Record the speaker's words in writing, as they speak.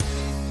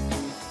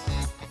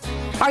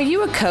Are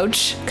you a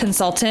coach,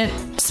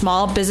 consultant,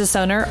 small business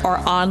owner, or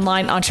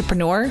online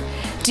entrepreneur?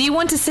 Do you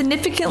want to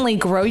significantly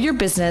grow your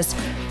business,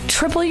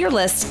 triple your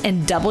list,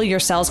 and double your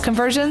sales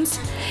conversions?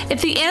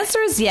 If the answer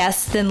is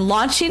yes, then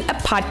launching a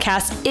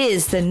podcast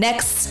is the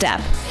next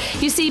step.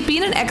 You see,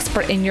 being an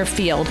expert in your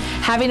field,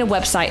 having a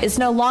website is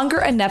no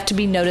longer enough to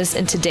be noticed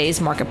in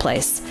today's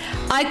marketplace.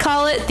 I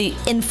call it the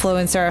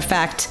influencer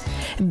effect.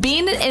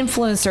 Being an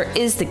influencer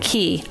is the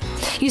key.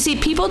 You see,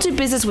 people do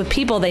business with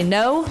people they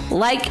know,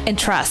 like, and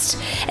trust.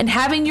 And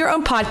having your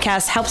own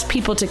podcast helps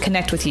people to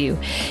connect with you.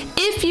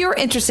 If you're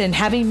interested in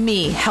having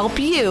me help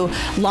you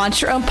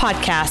launch your own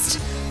podcast,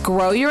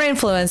 grow your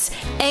influence,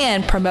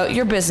 and promote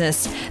your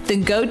business,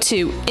 then go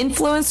to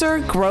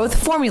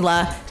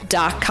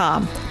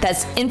influencergrowthformula.com.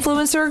 That's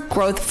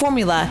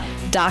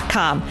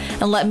influencergrowthformula.com.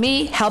 And let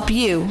me help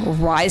you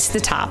rise to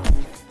the top.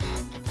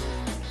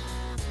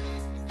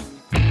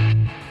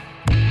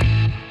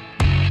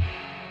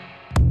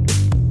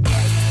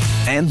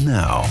 And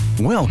now,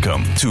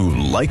 welcome to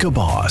Like a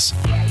Boss,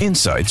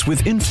 insights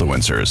with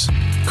influencers,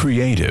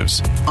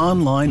 creatives,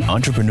 online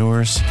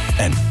entrepreneurs,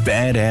 and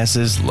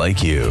badasses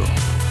like you.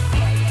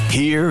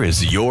 Here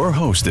is your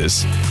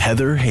hostess,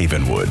 Heather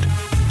Havenwood,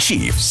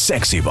 Chief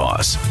Sexy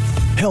Boss,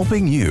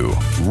 helping you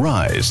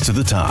rise to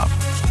the top.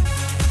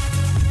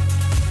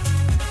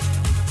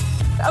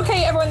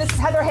 Okay, everyone, this is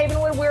Heather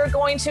Havenwood. We're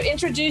going to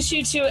introduce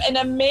you to an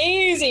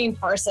amazing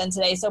person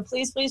today. So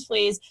please, please,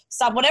 please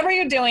stop whatever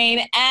you're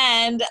doing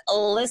and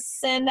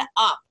listen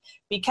up,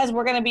 because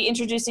we're going to be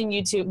introducing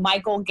you to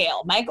Michael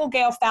Gale. Michael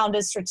Gale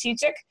founded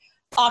Strategic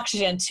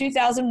Auction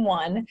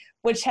 2001,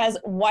 which has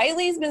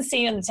widely been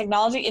seen in the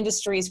technology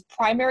industry's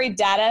primary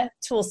data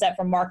toolset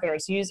for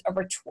marketers, used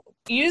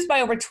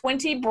by over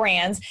 20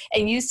 brands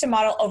and used to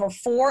model over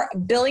 $4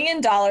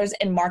 billion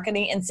in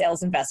marketing and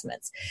sales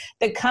investments.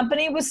 The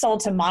company was sold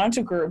to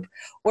Monitor Group,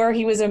 where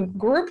he was a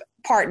group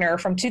partner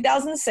from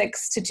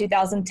 2006 to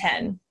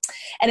 2010.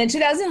 And in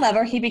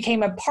 2011, he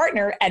became a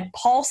partner at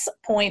Pulse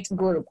Point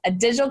Group, a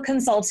digital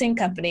consulting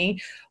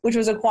company, which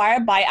was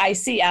acquired by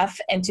ICF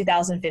in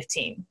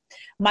 2015.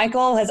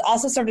 Michael has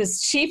also served as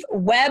Chief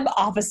Web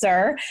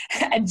Officer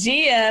at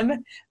GM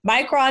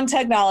Micron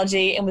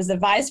Technology and was the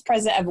Vice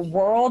President of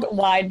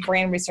Worldwide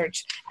Brand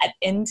Research at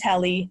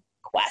IntelliQuest.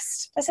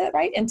 Did I say that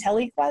right?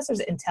 IntelliQuest, or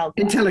is it IntelliQuest?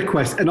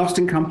 IntelliQuest, an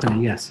Austin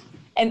company, yes.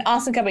 An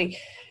Austin company.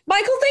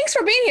 Michael, thanks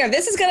for being here.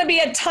 This is going to be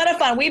a ton of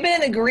fun. We've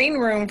been in the green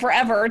room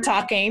forever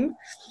talking,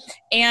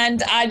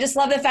 and I just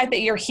love the fact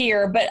that you're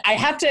here. But I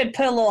have to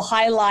put a little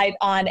highlight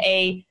on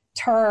a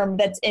term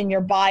that's in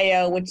your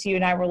bio, which you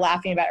and I were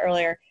laughing about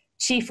earlier,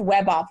 Chief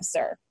Web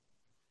Officer.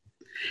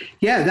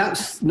 Yeah,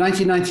 that's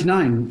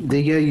 1999, the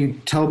year you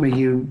told me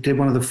you did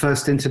one of the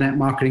first internet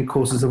marketing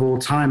courses of all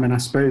time. And I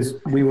suppose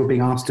we were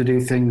being asked to do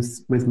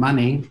things with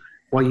money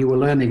while you were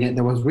learning it.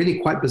 That was really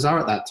quite bizarre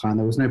at that time.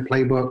 There was no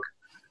playbook.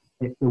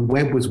 The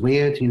web was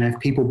weird. You know, if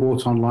people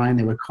bought online,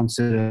 they were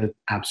considered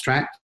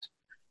abstract.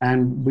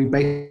 And we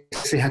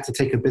basically had to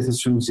take a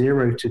business from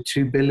 0 to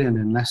 2 billion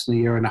in less than a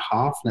year and a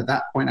half. And at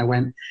that point I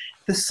went,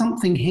 there's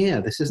something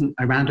here. This isn't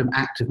a random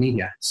act of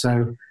media.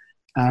 So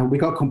we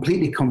got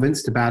completely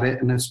convinced about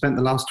it and have spent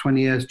the last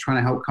 20 years trying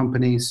to help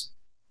companies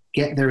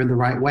get there in the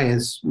right way,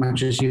 as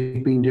much as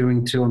you've been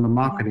doing too on the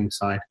marketing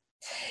side.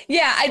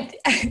 Yeah,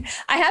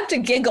 I have to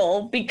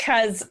giggle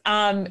because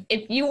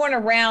if you weren't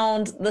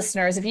around,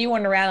 listeners, if you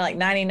weren't around like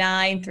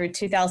 99 through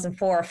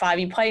 2004 or 5,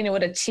 you probably knew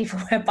what a chief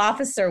web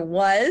officer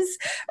was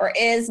or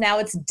is. Now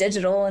it's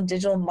digital and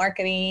digital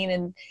marketing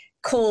and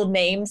cool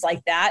names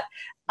like that.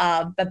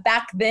 But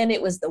back then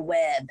it was the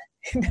web.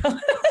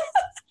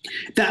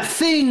 That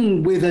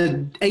thing with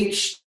a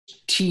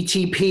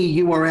HTTP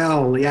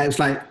URL. Yeah, it was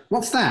like,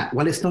 what's that?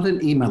 Well, it's not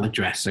an email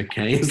address,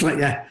 okay? It's like,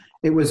 yeah,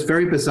 it was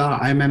very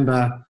bizarre. I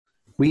remember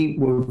we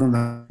were one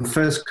of the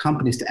first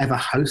companies to ever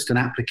host an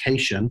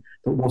application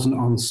that wasn't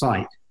on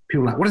site.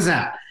 People were like, what is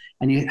that?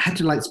 And you had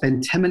to like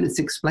spend 10 minutes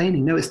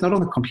explaining, no, it's not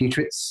on the computer.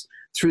 It's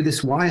through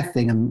this wire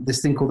thing and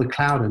this thing called the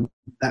cloud. And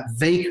that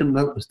vacant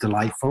look was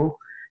delightful.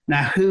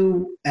 Now,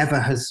 who ever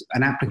has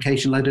an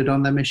application loaded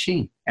on their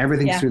machine?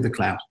 Everything's through the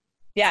cloud.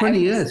 Yeah, 20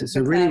 years. It's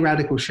a really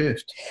radical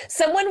shift.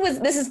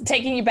 This is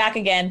taking you back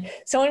again.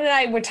 Someone and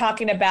I were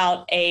talking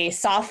about a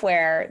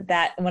software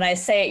that when I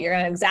say it, you're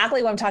going to know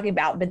exactly what I'm talking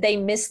about, but they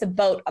missed the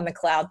boat on the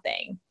cloud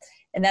thing.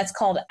 And that's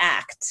called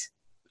ACT.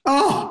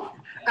 Oh,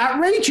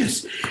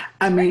 outrageous.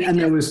 I mean, and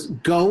there was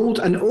Gold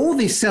and all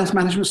these sales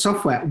management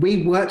software.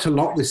 We worked a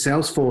lot with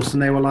Salesforce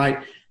and they were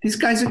like, these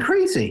guys are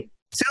crazy.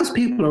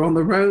 Salespeople are on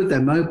the road,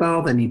 they're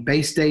mobile, they need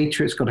base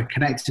data, it's got to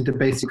connect into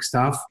basic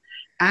stuff.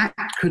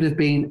 ACT could have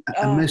been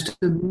a most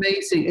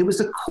amazing, it was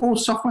the core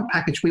software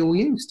package we all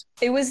used.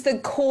 It was the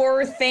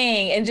core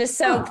thing. And just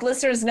so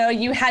listeners know,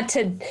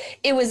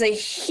 it was a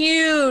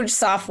huge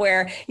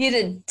software. You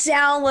had to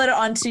download it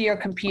onto your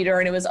computer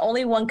and it was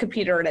only one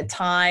computer at a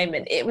time.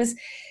 And it's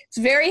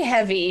very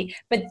heavy,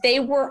 but they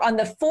were on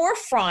the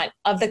forefront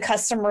of the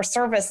customer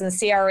service and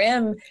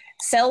CRM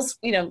sales,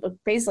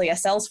 basically a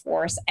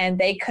Salesforce. And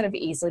they could have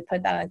easily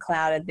put that on the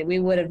cloud. And we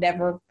would have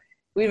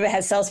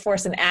had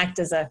Salesforce and ACT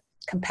as a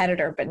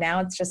competitor, but now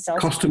it's just Salesforce.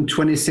 Cost them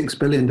 $26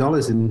 billion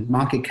in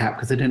market cap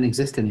because they don't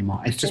exist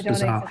anymore. It's just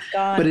bizarre.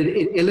 But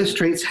it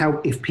illustrates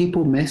how if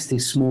people miss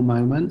these small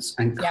moments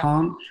and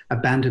can't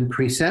abandon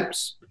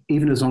precepts,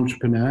 even as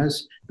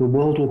entrepreneurs, the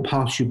world will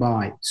pass you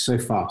by so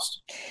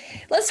fast.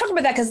 Let's talk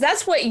about that, because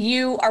that's what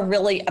you are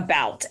really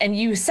about. And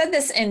you said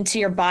this into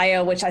your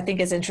bio, which I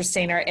think is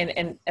interesting, or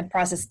in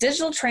process.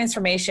 Digital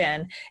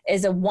transformation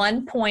is a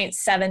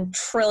 $1.7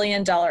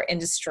 trillion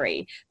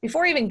industry.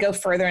 Before we even go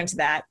further into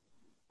that,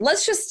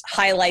 let's just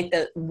highlight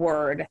the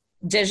word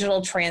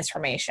digital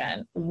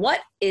transformation. What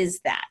is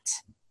that?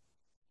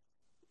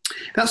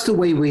 That's the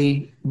way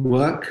we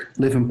work,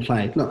 live, and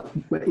play. Look,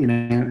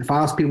 if I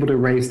ask people to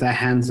raise their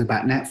hands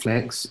about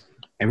Netflix,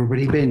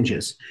 everybody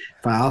binges.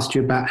 If I asked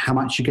you about how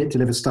much you get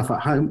delivered stuff at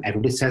home,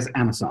 everybody says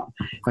Amazon.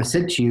 If I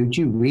said to you,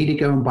 do you really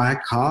go and buy a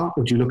car,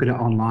 or do you look at it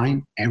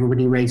online?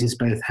 Everybody raises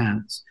both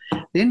hands.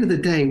 At the end of the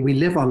day, we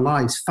live our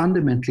lives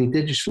fundamentally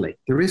digitally.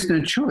 There is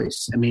no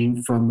choice. I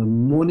mean, from the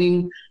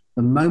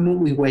moment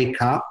we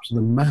wake up to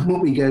the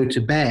moment we go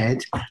to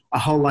bed, our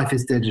whole life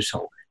is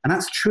digital. And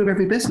that's true of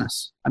every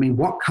business. I mean,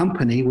 what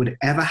company would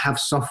ever have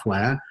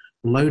software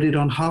loaded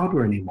on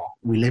hardware anymore?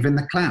 We live in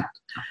the cloud.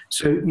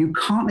 So you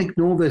can't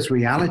ignore those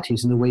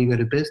realities in the way you go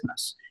to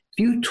business.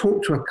 If you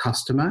talk to a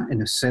customer in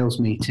a sales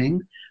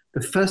meeting, the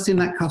first thing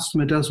that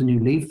customer does when you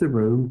leave the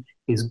room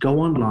is go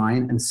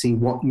online and see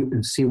whether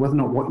or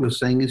not what you're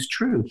saying is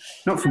true.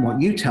 Not from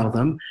what you tell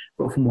them,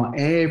 but from what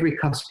every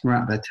customer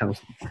out there tells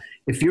them.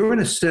 If you're in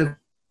a service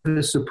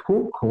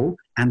support call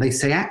and they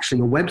say, actually,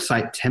 your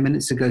website 10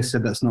 minutes ago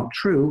said that's not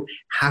true,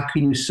 how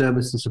can you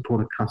service and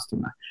support a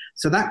customer?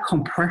 So that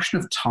compression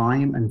of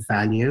time and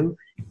value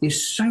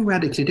is so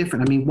radically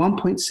different. I mean,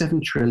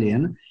 1.7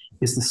 trillion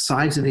is the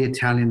size of the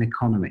Italian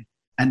economy.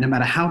 And no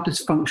matter how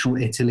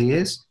dysfunctional Italy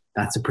is,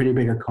 that's a pretty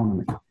big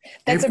economy.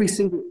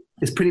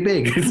 It's pretty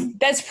big.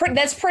 That's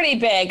pretty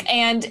big.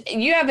 And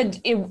you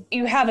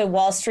have a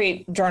Wall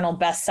Street Journal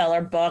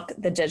bestseller book,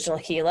 The Digital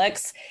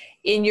Helix,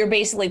 and you're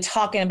basically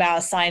talking about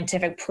a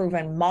scientific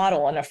proven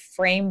model and a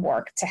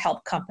framework to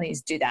help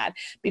companies do that.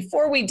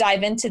 Before we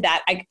dive into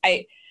that,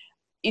 I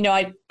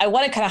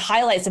want to kind of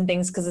highlight some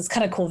things because it's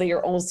kind of cool that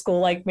you're old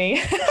school like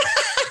me.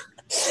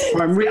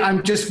 Well,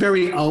 I'm just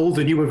very old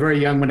and you were very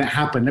young when it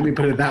happened. Let me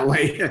put it that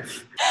way. I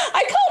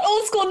call it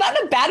old school, not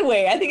in a bad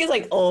way. I think it's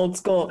like old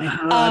school.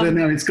 I don't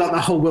know. It's got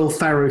the whole Will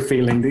Ferrell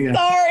feeling.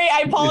 Sorry,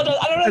 I apologize.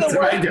 I don't know the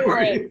word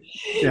for it.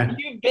 Yeah.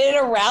 You've been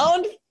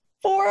around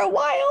for a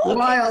while. A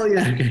while,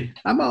 yeah. Okay.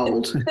 I'm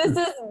old. This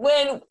is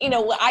when,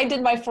 I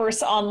did my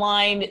first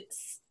online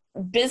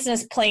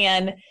business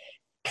plan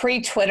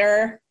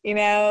pre-Twitter,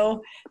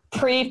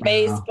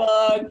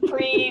 pre-Facebook,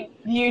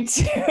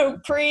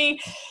 pre-YouTube,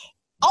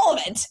 all of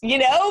it,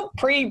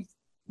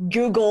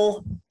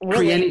 pre-Google. Really.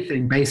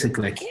 Pre-anything,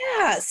 basically.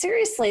 Yeah,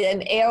 seriously.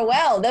 And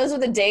AOL, those were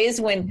the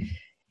days when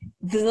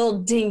the little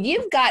ding,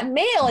 you've got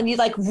mail, and you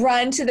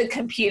run to the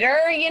computer,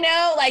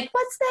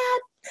 what's that?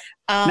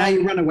 Now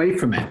you run away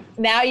from it.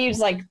 Now you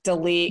just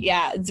delete.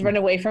 Yeah, it's run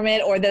away from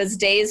it. Or those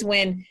days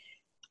when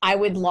I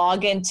would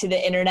log into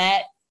the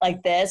internet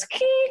like this,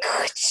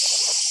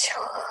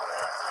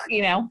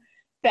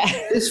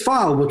 This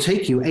file will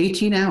take you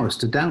 18 hours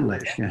to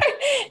download. Yeah.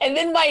 And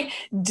then my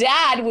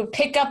dad would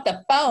pick up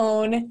the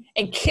phone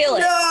and kill it.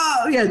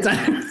 No!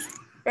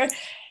 Yeah,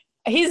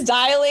 he's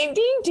dialing,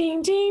 ding,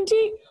 ding, ding,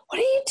 ding. What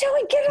are you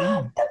doing? Get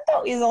off the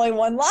phone. He's only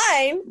one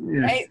line,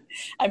 right?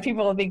 And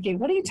people are thinking,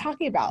 what are you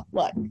talking about?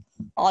 Look,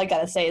 all I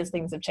got to say is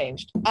things have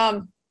changed.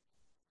 I'm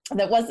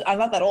not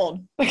that old.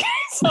 Okay,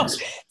 so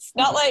it's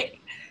not like,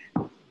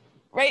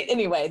 right?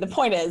 Anyway, the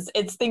point is,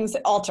 it's things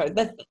that alter.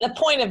 The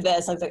point of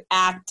this, like the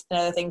act and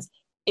other things,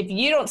 if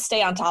you don't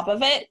stay on top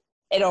of it,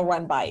 it'll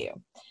run by you,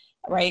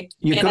 right?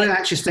 You've got to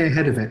actually stay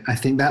ahead of it. I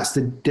think that's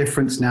the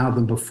difference now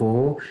than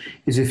before,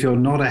 is if you're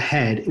not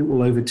ahead, it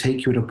will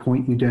overtake you at a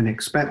point you don't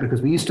expect,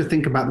 because we used to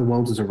think about the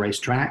world as a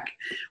racetrack.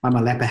 I'm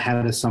a lap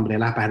ahead of somebody, a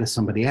lap ahead of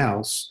somebody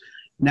else.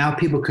 Now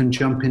people can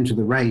jump into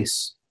the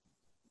race,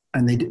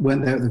 and they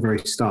weren't there at the very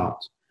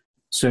start.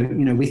 So,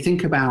 we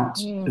think about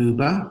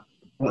Uber.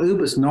 Well,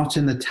 Uber's not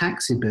in the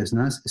taxi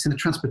business, it's in the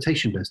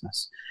transportation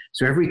business.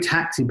 So every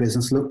taxi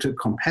business looked at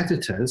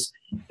competitors,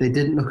 they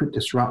didn't look at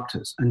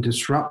disruptors. And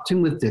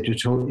disrupting with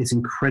digital is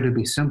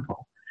incredibly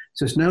simple.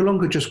 So it's no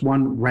longer just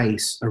one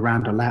race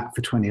around a lap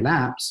for 20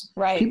 laps.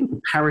 Right. People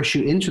can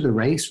parachute into the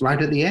race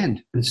right at the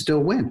end and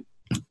still win.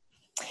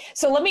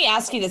 So let me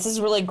ask you this. This is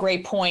a really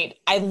great point.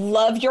 I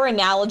love your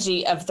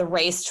analogy of the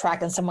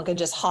racetrack and someone could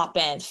just hop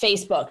in.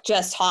 Facebook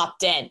just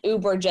hopped in.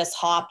 Uber just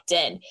hopped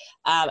in.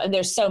 And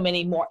there's so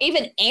many more.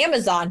 Even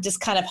Amazon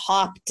just kind of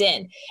hopped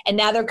in. And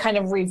now they're kind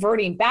of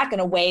reverting back in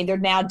a way. They're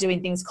now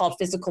doing things called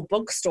physical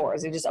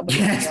bookstores. They just open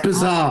it's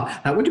bizarre.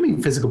 What do you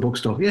mean physical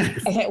bookstore? Yeah.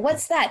 Okay,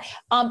 what's that?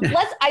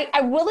 I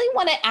really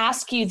want to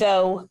ask you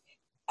though,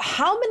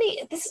 how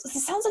many, this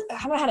sounds like,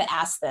 I don't know how to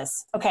ask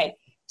this. Okay,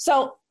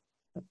 so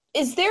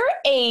is there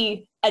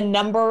a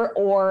number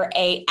or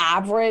a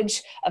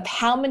average of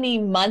how many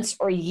months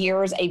or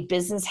years a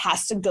business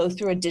has to go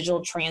through a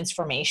digital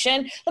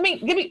transformation? Let me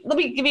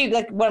give you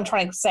like what I'm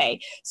trying to say.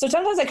 So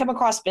sometimes I come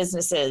across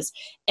businesses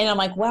and I'm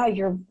like, wow,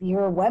 your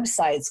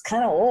website's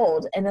kind of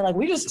old. And they're like,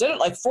 we just did it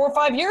like 4 or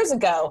 5 years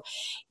ago.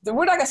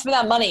 We're not going to spend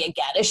that money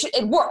again.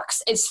 It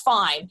works. It's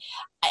fine.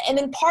 And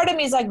then part of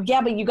me is like,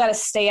 yeah, but you got to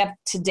stay up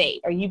to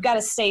date, or you've got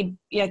to stay,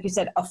 like you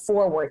said,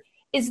 forward.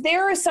 Is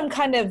there some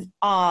kind of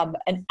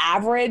an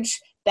average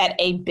that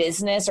a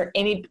business or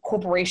any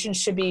corporation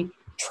should be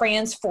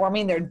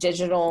transforming their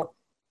digital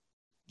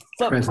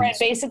footprint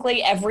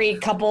basically every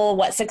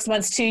couple, 6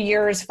 months, 2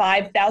 years,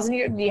 5,000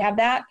 years? Do you have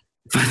that?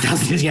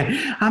 5,000 years,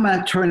 yeah. I'm a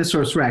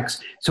Tyrannosaurus Rex.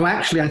 So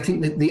actually, I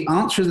think that the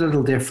answer is a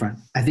little different.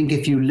 I think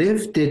if you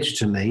live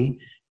digitally,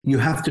 you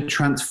have to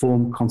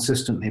transform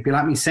consistently. It'd be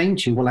like me saying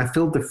to you, well, I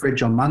filled the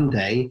fridge on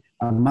Monday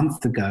a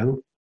month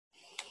ago.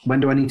 When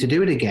do I need to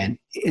do it again?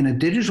 In a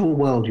digital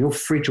world, your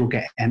fridge will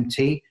get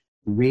empty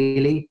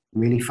really,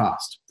 really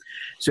fast.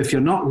 So if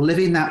you're not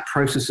living that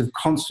process of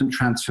constant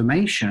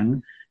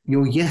transformation,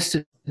 you're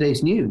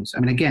yesterday's news. I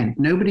mean, again,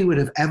 nobody would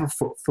have ever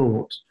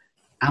thought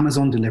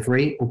Amazon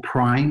delivery or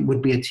Prime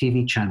would be a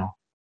TV channel.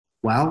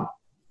 Well,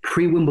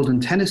 pre-Wimbledon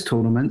tennis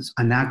tournaments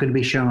are now going to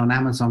be shown on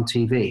Amazon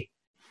TV.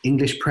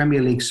 English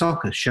Premier League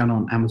soccer shown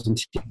on Amazon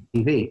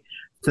TV.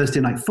 Thursday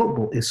Night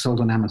Football is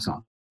sold on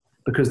Amazon,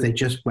 because they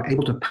just were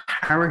able to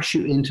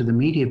parachute into the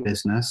media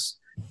business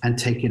and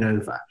take it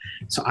over.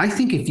 So I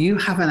think if you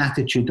have an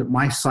attitude that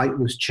my site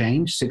was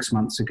changed 6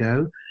 months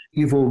ago,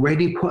 you've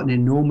already put an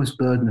enormous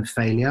burden of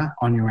failure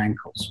on your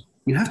ankles.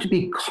 You have to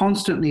be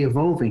constantly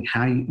evolving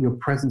how your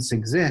presence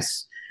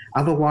exists.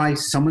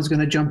 Otherwise, someone's going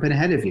to jump in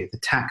ahead of you. The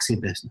taxi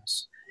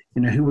business,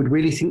 who would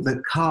really think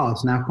that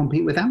cars now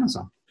compete with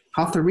Amazon?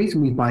 Half the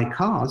reason we buy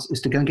cars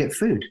is to go and get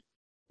food.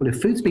 Well,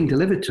 if food's being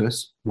delivered to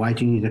us, why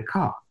do you need a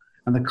car?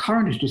 And the car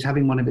industry is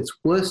having one of its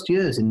worst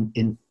years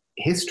in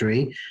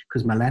history,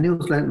 because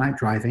millennials don't like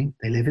driving.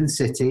 They live in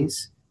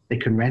cities. They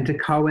can rent a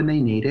car when they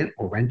need it,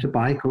 or rent a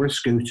bike or a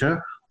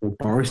scooter, or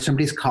borrow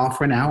somebody's car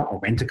for an hour, or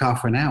rent a car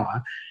for an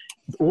hour.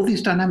 All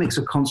these dynamics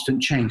of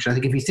constant change. I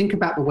think if you think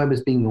about the web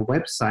as being your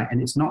website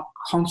and it's not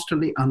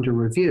constantly under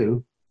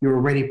review, you're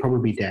already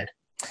probably dead.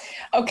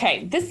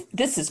 Okay,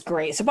 this is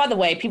great. So by the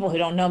way, people who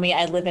don't know me,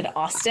 I live in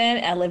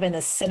Austin. I live in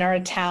the center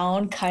of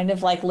town, kind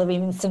of like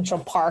living in Central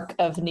Park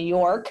of New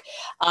York.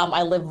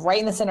 I live right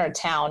in the center of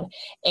town,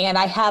 and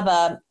I have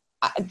a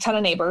ton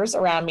of neighbors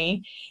around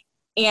me.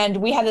 And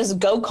we have those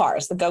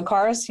go-cars, the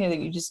go-cars,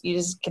 you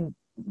just can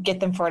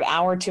get them for an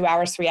hour, 2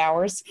 hours, 3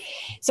 hours.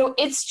 So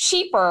it's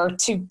cheaper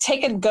to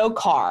take a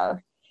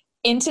go-car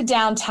into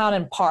downtown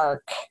and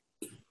park,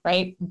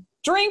 right?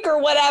 Drink or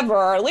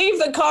whatever, leave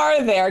the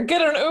car there,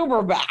 get an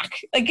Uber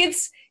back. Like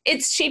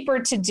it's cheaper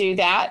to do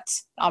that,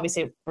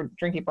 obviously for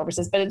drinking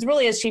purposes, but it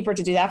really is cheaper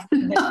to do that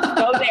than to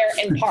go there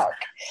and park,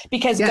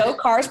 because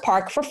go-cars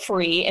park for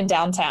free in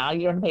downtown.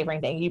 You don't have to pay for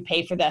anything. You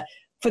pay for the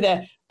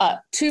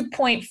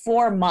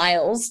 2.4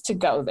 miles to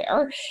go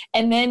there.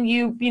 And then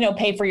you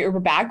pay for your Uber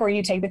back, or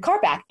you take the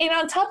car back. And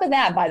on top of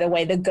that, by the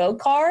way, the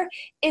go-car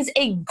is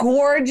a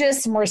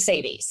gorgeous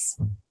Mercedes.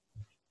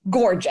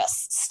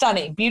 Gorgeous,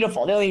 stunning,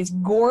 beautiful. They're these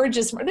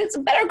gorgeous. It's a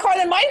better car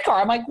than my car.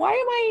 I'm like, why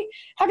am I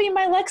having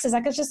my Lexus?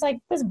 Like, it's just like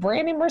this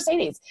brand new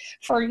Mercedes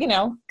for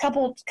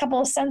couple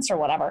of cents or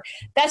whatever.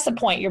 That's the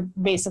point you're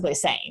basically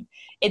saying.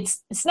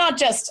 It's not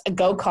just a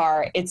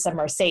go-car, it's a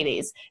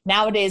Mercedes.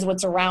 Nowadays,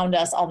 what's around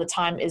us all the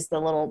time is the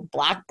little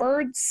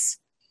Blackbirds.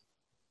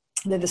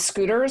 They're the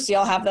scooters.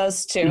 Y'all have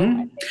those too.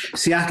 Mm-hmm.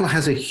 Seattle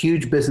has a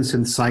huge business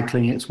in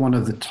cycling. It's one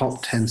of the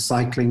top 10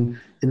 cycling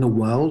in the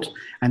world.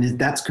 And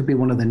that could be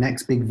one of the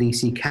next big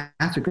VC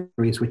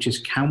categories, which is,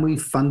 can we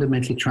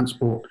fundamentally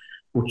transport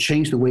or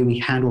change the way we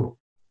handle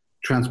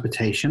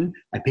transportation?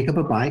 I pick up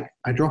a bike,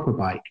 I drop a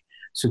bike.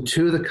 So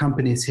two of the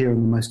companies here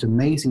in the most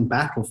amazing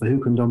battle for who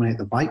can dominate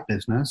the bike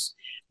business.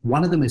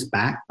 One of them is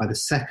backed by the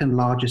second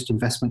largest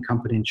investment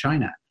company in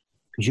China.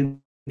 Because you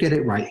get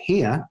it right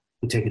here,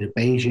 you take it to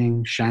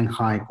Beijing,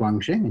 Shanghai,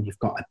 Guangzhou, and you've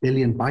got 1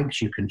 billion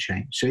bikes you can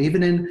change. So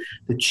even in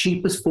the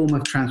cheapest form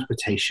of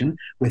transportation,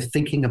 we're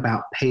thinking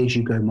about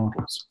pay-as-you-go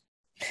models.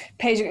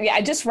 Yeah,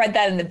 I just read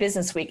that in the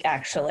Business Week,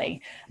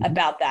 actually,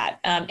 about that.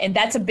 And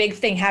that's a big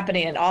thing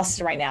happening in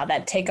Austin right now,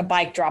 that take a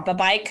bike, drop a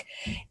bike.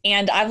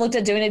 And I've looked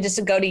at doing it just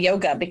to go to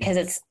yoga,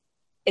 because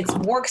it's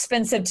more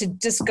expensive to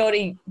just go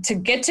to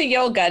get to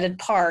yoga, to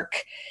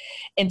park,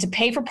 and to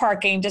pay for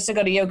parking just to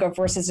go to yoga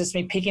versus just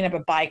me picking up a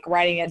bike,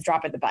 riding it,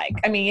 dropping the bike.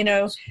 I mean,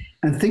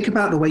 And think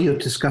about the way you're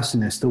discussing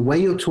this. The way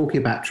you're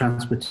talking about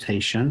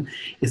transportation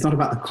is not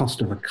about the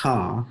cost of a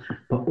car,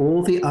 but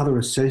all the other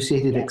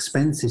associated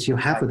expenses you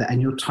have with it,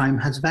 and your time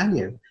has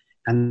value.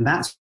 And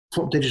that's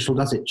what digital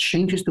does. It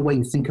changes the way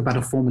you think about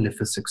a formula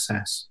for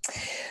success.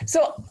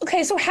 So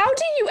how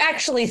do you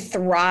actually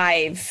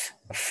thrive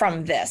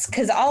from this?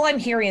 Because all I'm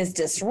hearing is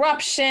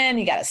disruption.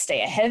 You got to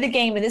stay ahead of the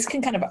game, and this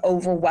can kind of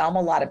overwhelm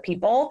a lot of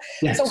people.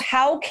 Yes. So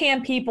how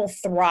can people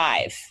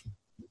thrive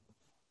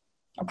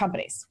or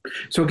companies?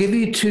 So I'll give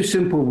you two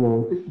simple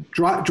rules.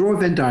 Draw a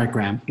Venn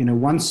diagram.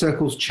 One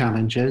circle's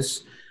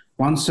challenges,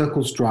 one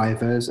circle's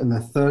drivers, and the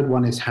third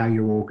one is how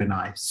you're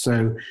organized.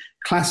 So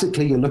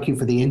classically, you're looking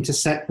for the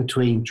intersect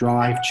between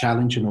drive,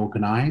 challenge, and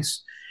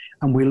organize.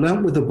 And we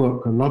learned with the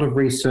book, a lot of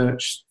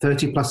research,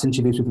 30 plus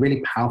interviews with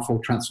really powerful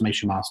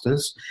transformation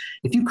masters.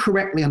 If you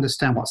correctly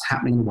understand what's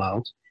happening in the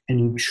world, and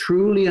you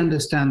truly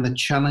understand the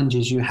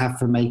challenges you have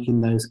for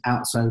making those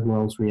outside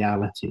world's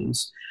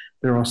realities,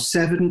 there are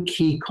 7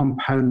 key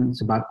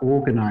components about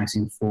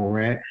organizing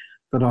for it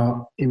that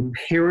are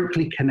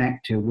empirically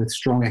connected with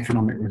strong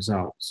economic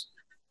results.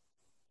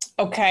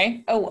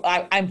 Okay. Oh,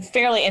 I'm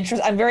fairly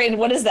interested.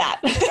 What is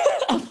that?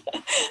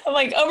 I'm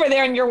like over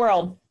there in your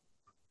world.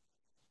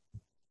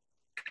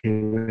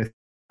 Hold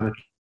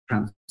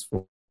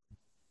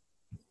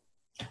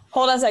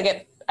on a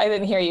second. I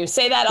didn't hear you.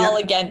 Say that all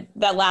again,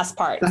 that last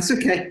part. That's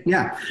okay.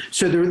 Yeah.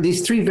 So there are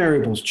these 3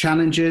 variables: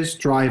 challenges,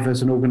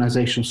 drivers, and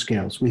organizational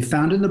skills. We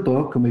found in the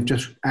book, and we've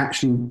just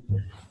actually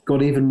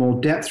got even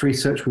more depth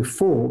research with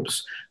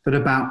Forbes, that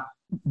about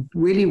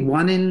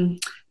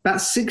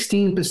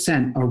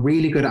 16% are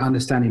really good at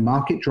understanding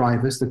market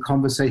drivers, the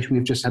conversation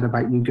we've just had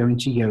about you going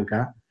to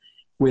yoga,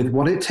 with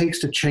what it takes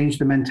to change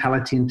the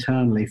mentality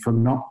internally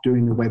from not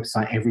doing the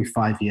website every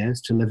 5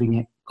 years to living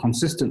it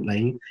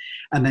consistently.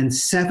 And then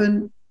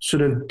 7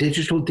 sort of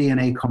digital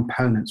DNA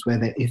components where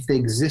if they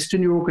exist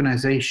in your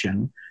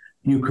organization,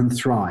 you can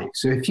thrive.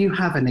 So if you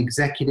have an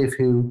executive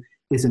who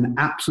is an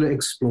absolute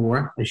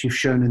explorer, as you've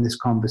shown in this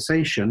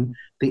conversation,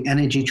 the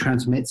energy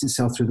transmits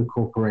itself through the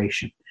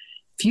corporation.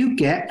 If you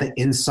get the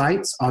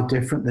insights are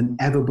different than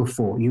ever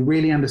before, you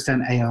really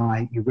understand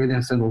AI, you really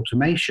understand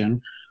automation,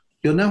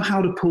 you'll know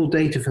how to pull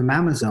data from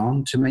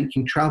Amazon to make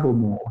you travel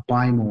more,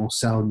 buy more,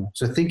 sell more.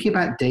 So thinking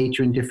about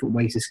data in different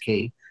ways is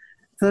key.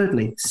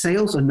 Thirdly,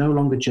 sales are no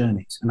longer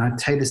journeys. And I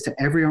tell this to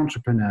every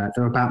entrepreneur,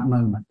 they're about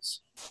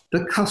moments.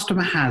 The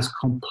customer has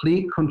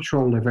complete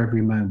control of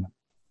every moment.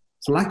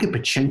 So like a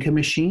Pachinko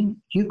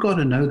machine, you've got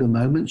to know the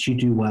moments you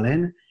do well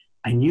in,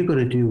 and you've got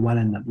to do well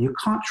in them. You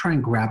can't try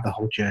and grab the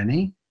whole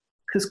journey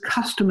because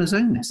customers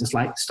own this. It's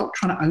like, stop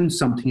trying to own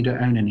something you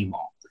don't own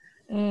anymore.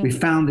 We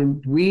found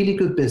in really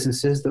good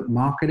businesses that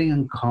marketing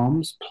and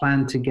comms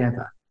planned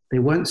together. They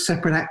weren't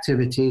separate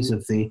activities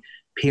of the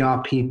PR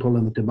people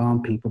and the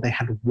demand people. They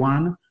had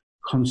one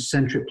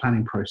concentric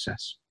planning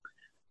process.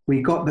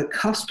 We got that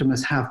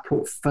customers have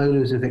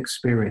portfolios of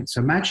experience.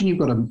 So imagine you've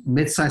got a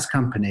mid-sized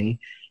company,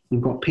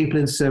 you've got people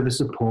in service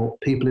support,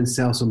 people in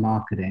sales and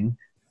marketing.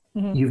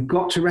 You've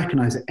got to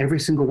recognize that every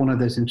single one of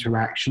those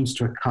interactions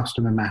to a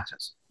customer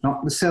matters.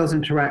 Not the sales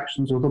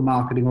interactions or the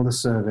marketing or the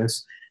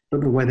service,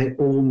 but the way they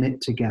all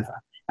knit together.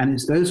 And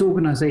it's those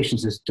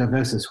organizations as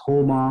diverse as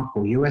Hallmark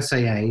or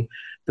USAA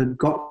that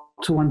got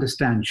to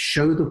understand,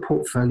 show the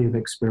portfolio of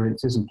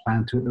experiences and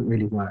plan to it that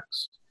really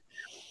works.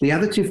 The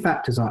other 2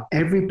 factors are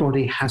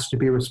everybody has to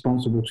be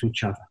responsible to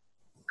each other.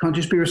 Can't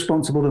just be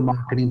responsible to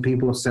marketing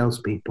people or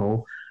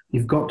salespeople.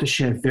 You've got to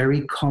share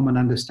very common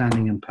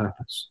understanding and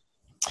purpose.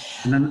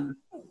 And then,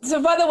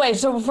 so by the way,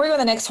 so before we go to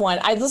the next one,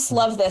 I just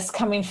love this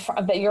coming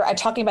from that you're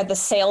talking about the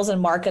sales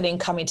and marketing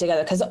coming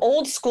together, because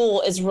old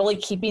school is really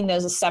keeping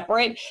those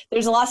separate.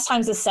 There's a lot of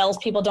times the sales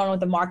people don't know what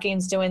the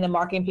marketing's doing, the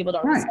marketing people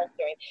don't know what the sales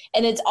doing,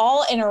 and it's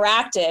all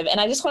interactive. And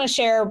I just want to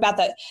share about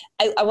that.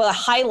 I want to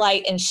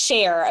highlight and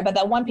share about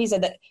that one piece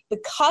of that.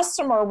 The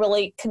customer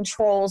really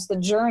controls the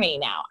journey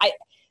now.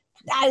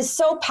 That is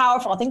so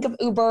powerful. I think of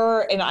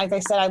Uber, and like I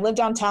said, I live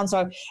downtown, so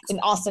I'm in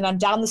Austin. I'm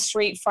down the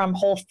street from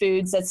Whole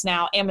Foods. That's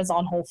now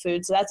Amazon Whole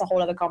Foods, so that's a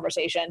whole other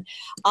conversation.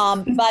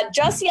 But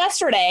just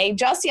yesterday,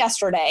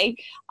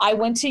 I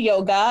went to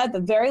yoga.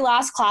 The very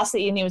last class of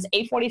the evening was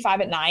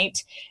 8:45 at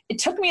night. It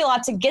took me a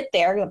lot to get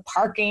there, the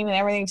parking and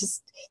everything.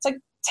 It's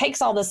like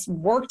takes all this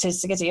work to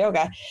get to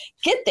yoga.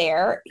 Get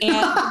there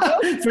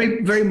and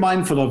very, very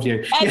mindful of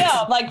you. I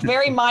know, like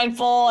very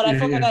mindful, and I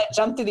feel like I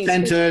jump through these.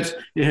 Centered.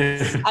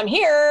 I'm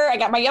here. I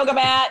got my yoga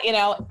mat,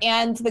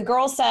 and the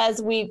girl says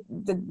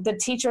the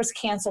teachers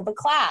canceled the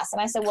class,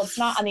 and I said, well, it's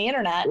not on the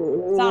internet.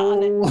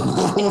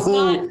 It's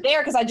not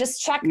there because I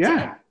just checked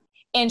it.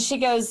 And she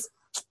goes,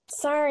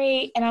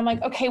 sorry, and I'm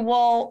like, okay,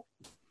 well,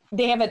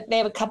 they have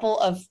a couple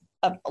of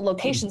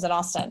locations in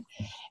Austin,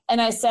 and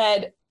I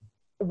said,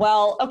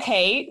 well,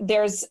 okay,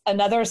 there's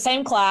another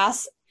same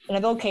class,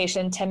 another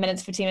location, 10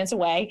 minutes, 15 minutes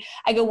away.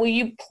 I go, will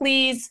you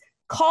please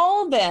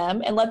call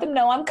them and let them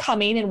know I'm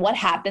coming and what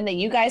happened, that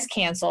you guys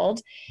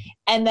canceled,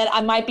 and that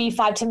I might be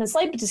 5-10 minutes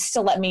late, but just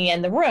still let me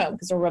in the room,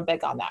 because we're real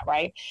big on that,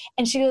 right?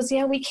 And she goes,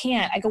 yeah, we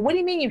can't. I go, what do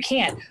you mean you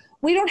can't?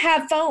 We don't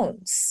have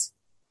phones.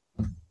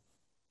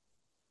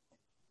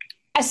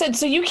 I said,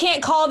 so you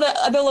can't call the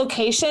other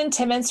location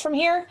 10 minutes from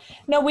here?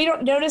 No, we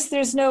don't. Notice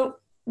there's no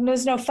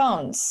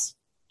phones.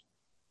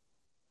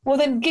 Well,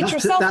 then get your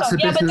cell phone.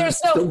 Yeah, but there's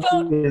no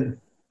phone.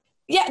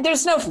 Yeah,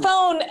 there's no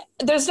phone.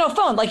 There's no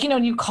phone. Like,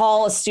 you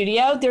call a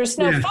studio, there's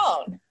no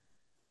phone.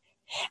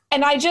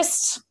 And I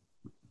just,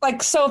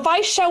 so if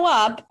I show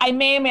up, I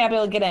may not be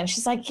able to get in.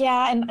 She's like,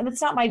 yeah, and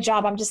it's not my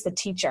job. I'm just the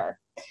teacher.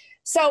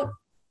 So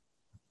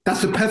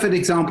That's a perfect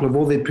example of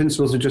all the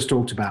principles we just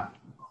talked about.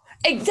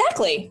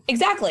 Exactly.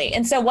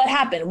 And so what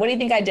happened? What do you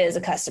think I did as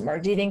a customer?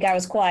 Do you think I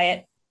was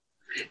quiet?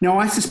 No,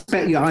 I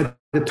suspect you either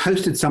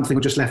posted something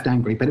or just left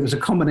angry, but it was a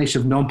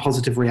combination of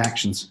non-positive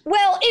reactions.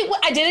 Well,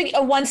 I did a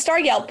 1-star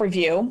Yelp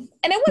review,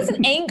 and it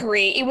wasn't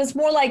angry. It was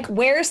more like,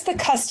 where's the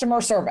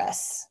customer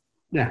service?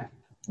 Yeah.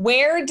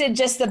 Where did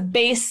just the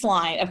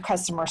baseline of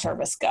customer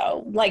service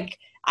go? Like,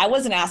 I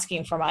wasn't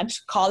asking for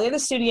much. Call the other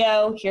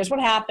studio. Here's what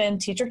happened.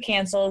 Teacher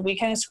canceled. We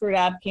kind of screwed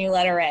up. Can you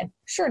let her in?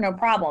 Sure, no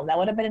problem. That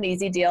would have been an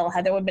easy deal.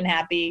 Heather would have been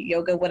happy.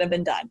 Yoga would have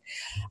been done.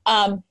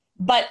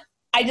 But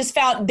I just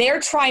found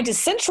they're trying to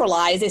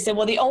centralize. They said,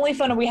 well, the only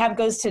phone we have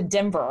goes to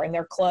Denver and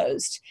they're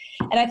closed.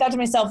 And I thought to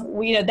myself,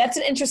 well, you know, that's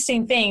an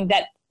interesting thing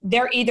that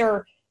they're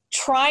either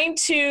trying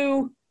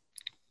to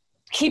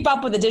keep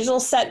up with the digital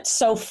set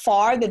so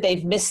far that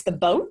they've missed the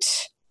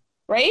boat,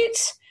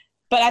 right?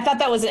 But I thought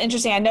that was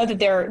interesting. I know that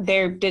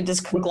they did this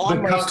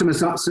conglomerate. But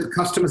customers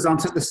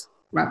aren't at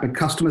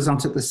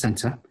the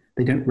center.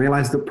 They don't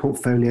realize that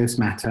portfolios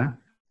matter.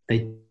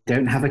 They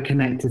don't have a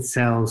connected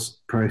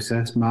sales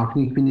process.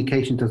 Marketing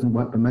communication doesn't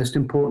work. But most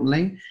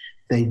importantly,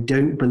 they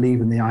don't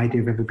believe in the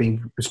idea of ever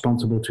being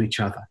responsible to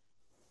each other.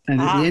 And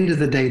at the end of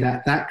the day,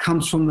 that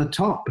comes from the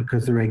top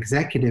because their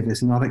executive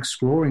is not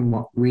exploring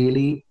what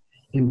really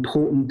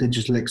important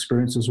digital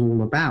experiences are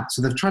all about.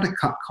 So they've tried to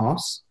cut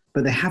costs,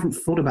 but they haven't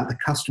thought about the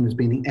customers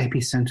being the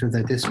epicenter of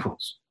their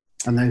discourse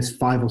and those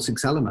 5 or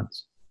 6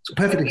 elements. It's a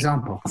perfect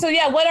example. So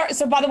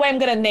so by the way, I'm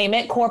going to name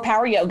it Core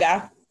Power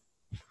Yoga.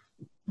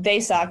 They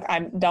suck. I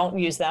don't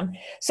use them.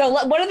 So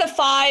what are the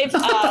 5?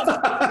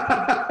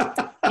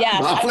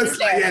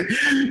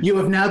 You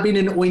have now been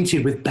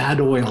anointed with bad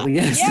oil.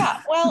 Yes.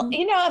 Yeah. Well,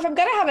 you know, if I'm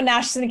going to have a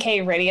Nash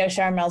syndicated radio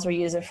show, I might as well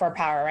use it for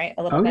power, right?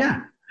 A little bit.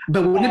 Yeah.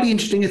 But wouldn't it be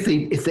interesting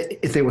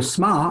if they were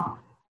smart,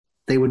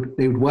 they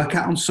would work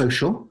out on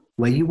social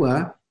where you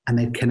were and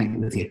they'd connect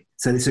with you.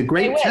 So it's a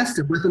great test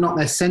of whether or not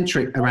they're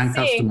centric around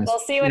customers. We'll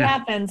see what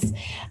happens.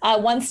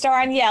 1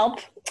 star on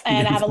Yelp,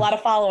 and I have a lot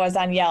of followers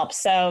on Yelp.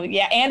 So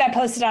yeah, and I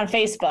posted on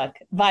Facebook,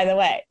 by the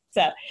way.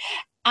 So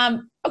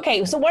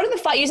okay, so what are the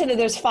 5? You said that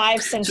there's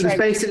 5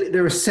 centric. So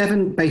there are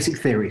 7 basic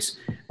theories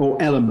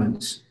or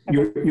elements.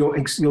 Okay.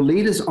 Your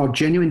leaders are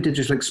genuine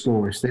digital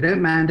explorers. They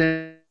don't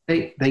mandate.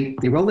 They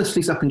roll their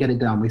sleeves up and get it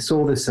done. We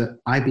saw this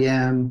at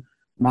IBM,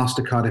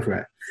 MasterCard,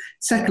 everywhere.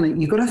 Secondly,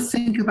 you've got to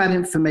think about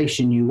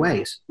information new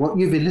ways. What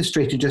you've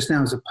illustrated just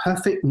now is a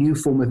perfect new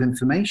form of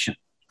information.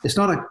 It's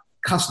not a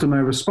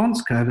customer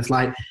response curve. It's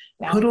like,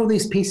 put all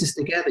these pieces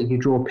together, you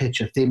draw a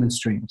picture, theme and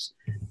streams.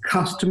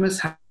 Customers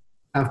have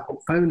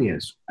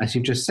portfolios, as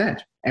you just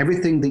said.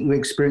 Everything that you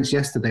experienced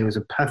yesterday was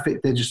a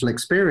perfect digital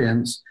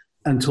experience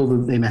until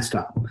they messed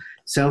up.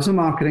 Sales and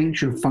marketing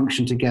should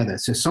function together.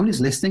 So if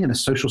somebody's listening in a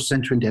social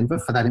center in Denver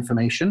for that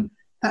information,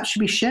 that should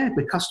be shared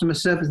with customer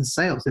service and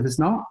sales. If it's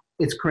not,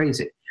 it's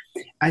crazy.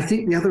 I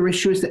think the other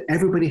issue is that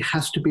everybody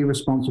has to be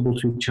responsible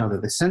to each other.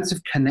 The sense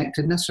of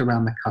connectedness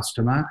around the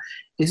customer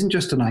isn't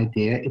just an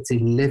idea, it's a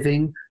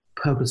living,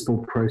 purposeful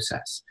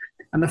process.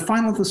 And the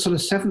final, the sort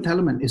of 7th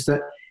element is that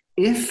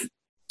if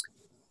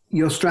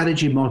your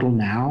strategy model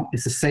now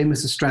is the same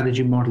as the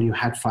strategy model you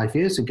had 5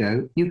 years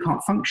ago, you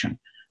can't function.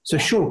 So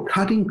sure,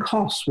 cutting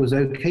costs was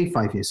okay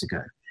 5 years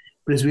ago.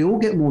 But as we all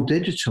get more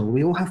digital,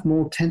 we all have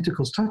more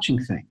tentacles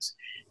touching things.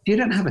 If you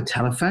don't have a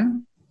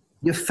telephone,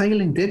 you're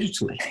failing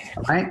digitally,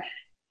 right?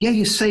 Yeah,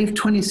 you save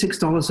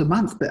 $26 a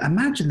month, but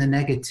imagine the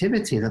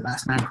negativity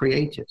that's now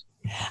created.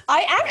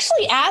 I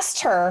actually asked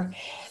her,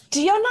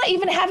 do y'all not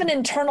even have an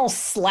internal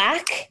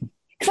Slack?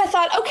 Because I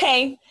thought,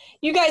 okay,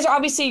 you guys are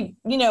obviously,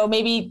 you know,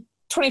 maybe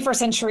 21st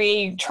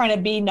century trying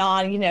to be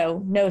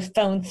no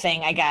phone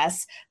thing, I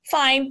guess.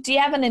 Fine. Do you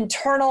have an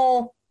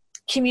internal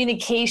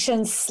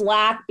communication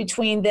Slack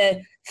between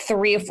the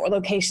 3 or 4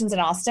 locations in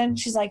Austin?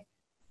 She's like,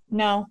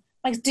 no.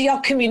 Like, do y'all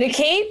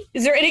communicate?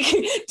 Is there any,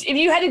 if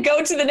you had to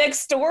go to the next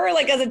store,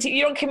 like as a team,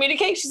 you don't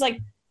communicate? She's like,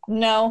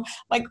 no.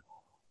 Like,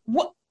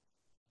 what?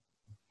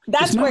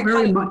 That's where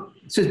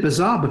so it's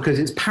bizarre because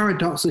it's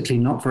paradoxically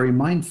not very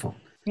mindful.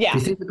 Yeah.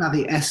 If you think about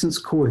the essence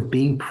core of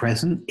being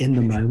present in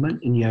the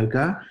moment in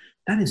yoga,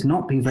 that is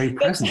not being very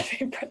present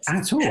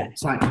at all.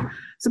 It's like,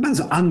 it's about as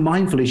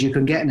unmindful as you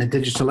can get in a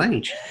digital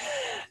age.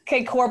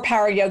 Okay, Core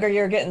Power Yoga,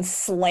 you're getting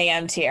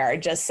slammed here,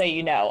 just so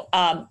you know.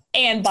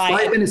 And by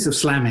 5 minutes of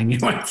slamming.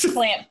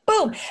 Slam,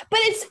 boom. But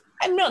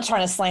I'm not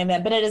trying to slam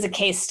that, but it is a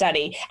case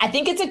study. I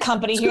think it's a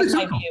company, here's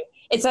my view.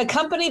 It's a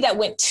company that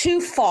went too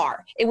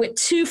far. It went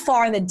too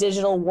far in the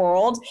digital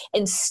world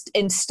and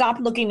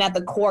stopped looking at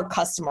the core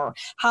customer.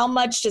 How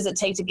much does it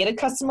take to get a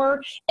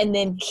customer and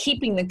then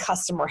keeping the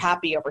customer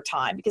happy over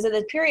time? Because at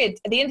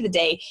the end of the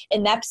day,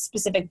 in that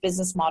specific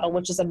business model,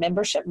 which is a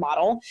membership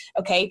model,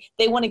 okay,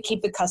 they want to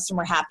keep the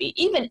customer happy.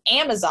 Even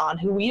Amazon,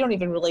 who we don't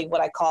even really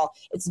what I call,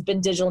 it's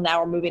been digital,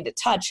 now we're moving to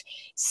touch,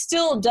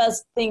 still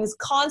does things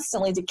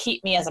constantly to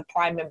keep me as a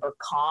Prime member,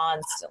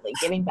 constantly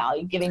giving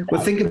value.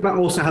 Well, think about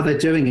also how they're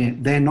doing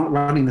it. They're not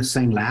running the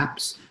same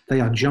laps. They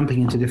are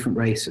jumping into different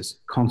races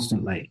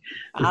constantly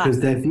because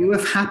their view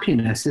of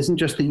happiness isn't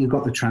just that you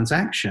got the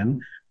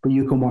transaction, but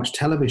you can watch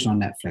television on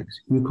Netflix.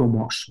 You can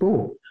watch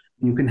sport.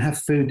 You can have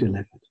food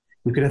delivered.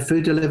 You could have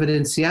food delivered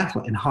in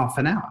Seattle in half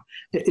an hour.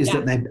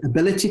 That their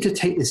ability to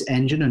take this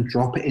engine and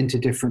drop it into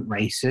different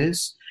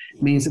races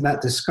means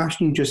that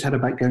discussion you just had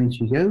about going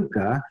to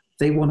yoga,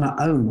 they want to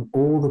own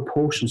all the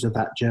portions of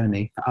that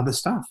journey for other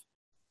stuff.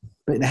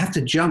 But they have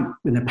to jump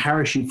in a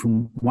parachute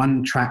from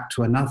one track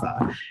to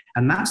another.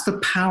 And that's the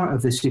power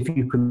of this if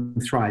you can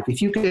thrive.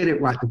 If you get it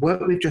right, the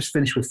work we've just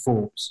finished with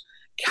Forbes,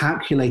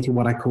 calculating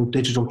what I call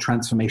digital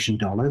transformation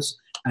dollars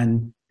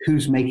and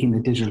who's making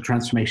the digital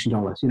transformation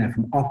dollars,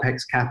 from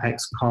OPEX,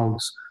 CAPEX,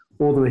 COGS,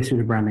 all the way through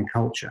to brand and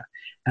culture.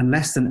 And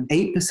less than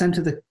 8%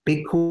 of the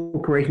big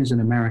corporations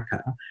in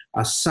America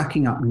are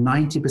sucking up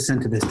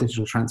 90% of this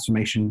digital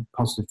transformation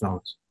positive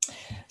dollars.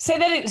 Say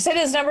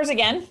those numbers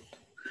again.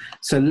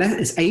 So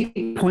it's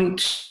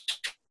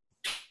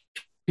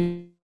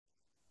 8.2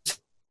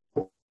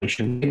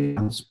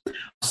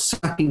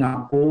 sucking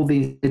up all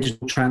these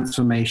digital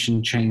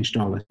transformation change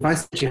dollars. If I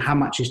said to you how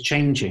much is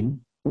changing,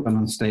 I'm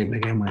unstable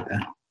again right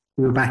there.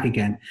 We were back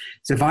again.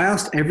 So if I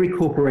asked every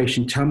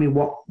corporation, tell me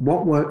what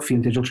worked for you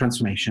in digital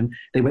transformation,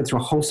 they went through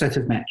a whole set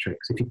of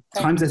metrics. If you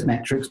times those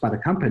metrics by the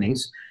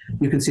companies,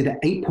 you can see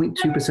that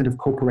 8.2% of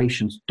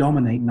corporations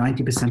dominate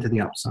 90% of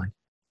the upside.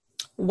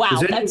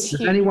 Wow, there's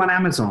only one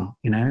Amazon,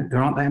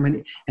 there aren't that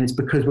many. And it's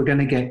because we're going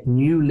to get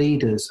new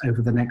leaders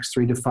over the next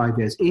 3 to 5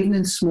 years. Even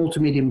in small to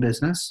medium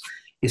business,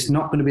 it's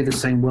not going to be the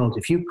same world.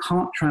 If you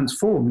can't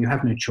transform, you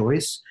have no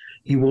choice.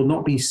 You will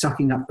not be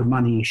sucking up the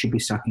money you should be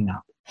sucking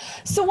up.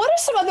 So what are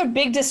some other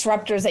big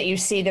disruptors that you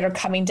see that are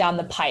coming down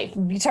the pipe?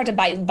 You talked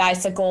about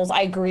bicycles.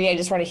 I agree. I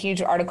just read a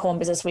huge article in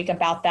Business Week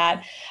about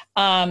that.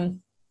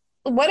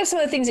 What are some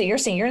of the things that you're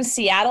seeing? You're in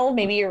Seattle.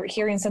 Maybe you're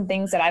hearing some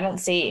things that I don't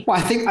see. Well,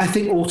 I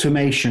think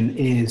automation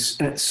is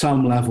at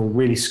some level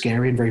really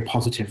scary and very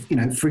positive.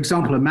 For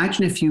example,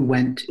 imagine if you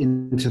went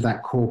into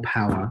that core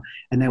power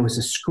and there was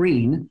a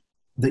screen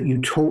that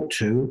you talked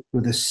to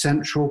with a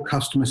central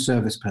customer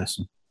service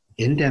person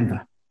in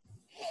Denver.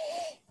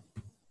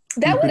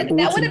 That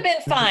would have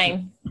been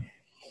fine.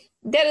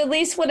 That at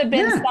least would have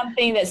been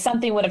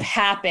something would have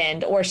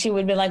happened, or she would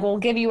have been like, "We'll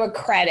give you a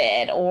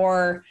credit,"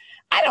 or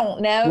I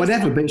don't know.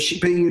 Whatever, but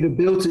you'd have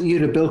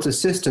built a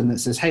system that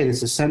says, "Hey,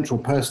 there's a central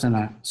person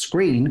on a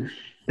screen."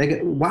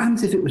 What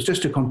happens if it was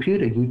just a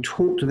computer? You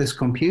talk to this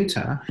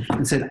computer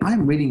and said,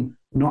 "I'm really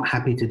not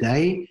happy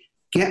today.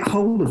 Get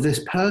hold of this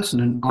person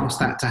and ask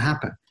that to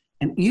happen."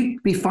 And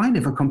you'd be fine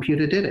if a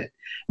computer did it.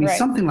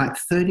 Something like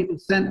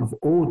 30% of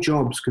all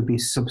jobs could be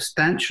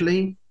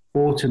substantially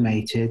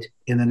automated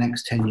in the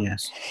next 10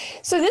 years.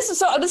 So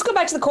let's go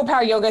back to the core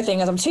power yoga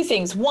thing. Two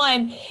things.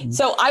 One,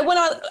 so I went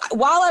on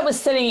while I was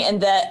sitting in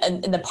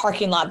the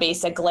parking lot,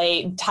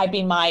 basically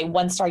typing my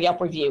 1-star Yelp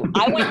review.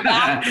 I went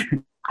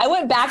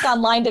back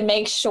online to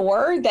make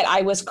sure that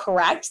I was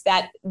correct,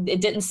 that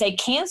it didn't say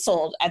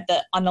canceled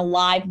on the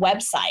live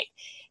website.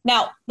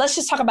 Now, let's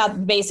just talk about the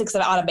basics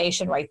of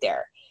automation right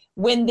there.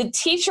 When the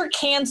teacher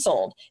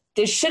canceled,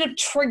 this should have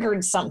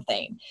triggered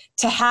something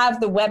to have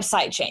the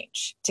website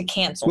change to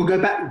cancel. Well, go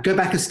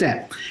back a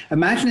step.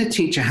 Imagine a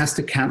teacher has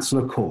to cancel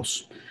a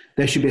course.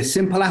 There should be a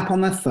simple app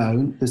on their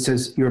phone that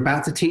says, "You're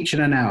about to teach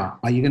in an hour.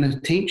 Are you going to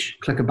teach?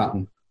 Click a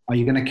button. Are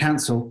you going to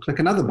cancel? Click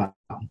another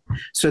button."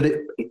 So that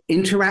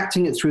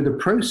interacting it through the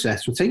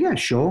process would say, "Yeah,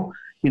 sure.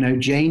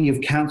 Jane,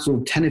 you've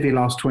canceled 10 of your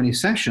last 20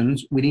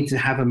 sessions. We need to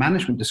have a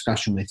management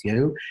discussion with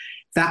you."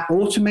 That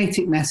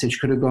automated message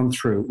could have gone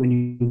through. When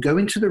you go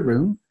into the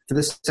room for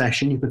the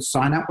session, you could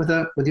sign up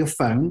with your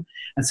phone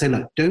and say,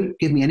 "Look, don't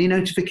give me any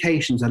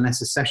notifications unless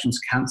the session's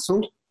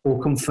cancelled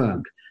or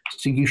confirmed."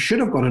 So you should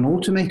have got an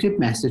automated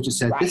message that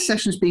said, "This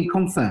session's been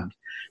confirmed."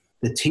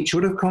 The teacher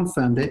would have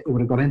confirmed it. It would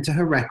have got into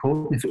her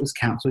record. If it was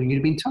cancelled, you'd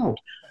have been told.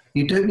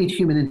 You don't need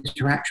human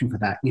interaction for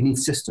that. You need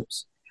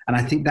systems. And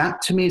I think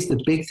that, to me, is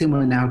the big thing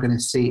we're now going to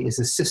see is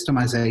a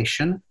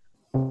systemization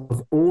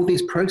of all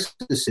these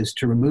processes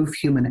to remove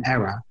human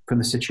error from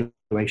the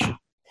situation.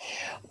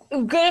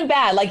 Good and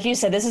bad. Like you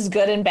said, this is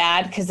good and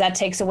bad because that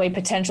takes away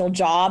potential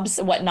jobs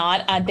and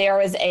whatnot. There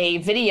was a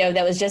video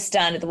that was just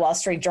done at the Wall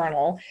Street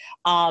Journal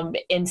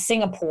in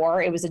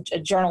Singapore. It was a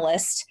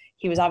journalist.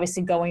 He was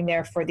obviously going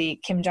there for the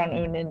Kim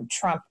Jong-un and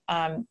Trump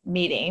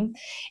meeting.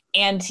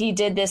 And he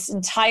did this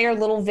entire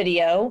little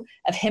video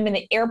of him in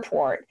the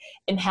airport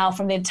and how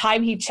from the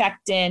time he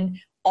checked in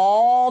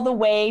all the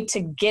way to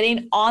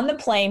getting on the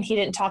plane, he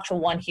didn't talk to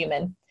one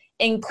human,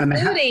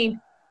 including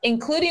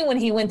when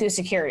he went through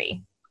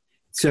security.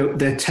 So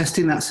they're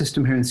testing that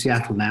system here in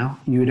Seattle now.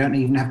 You don't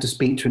even have to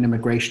speak to an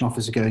immigration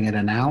officer going in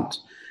and out.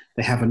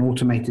 They have an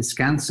automated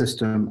scan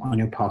system on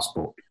your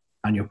passport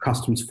and your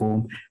customs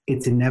form.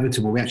 It's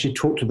inevitable. We actually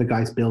talked to the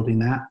guys building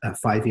that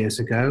 5 years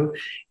ago,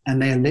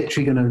 and they're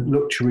literally going to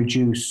look to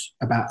reduce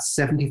about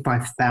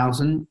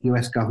 75,000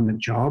 US government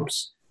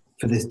jobs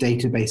for this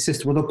database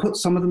system. Well, they'll put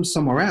some of them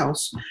somewhere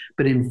else,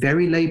 but in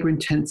very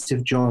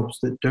labor-intensive jobs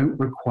that don't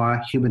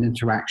require human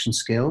interaction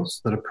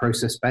skills, that are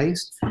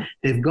process-based,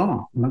 they've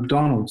gone.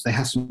 McDonald's, they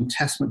have some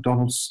test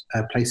McDonald's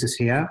places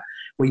here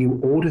where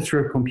you order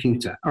through a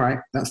computer. All right,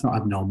 that's not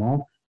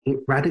abnormal. it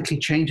radically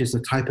changes the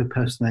type of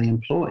person they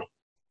employ.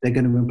 They're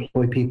going to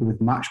employ people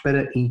with much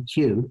better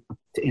EQ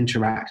to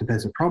interact if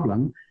there's a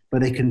problem,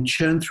 but they can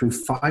churn through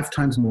 5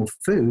 times more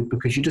food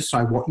because you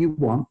decide what you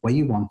want, where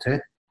you want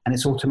it, and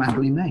it's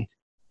automatically made.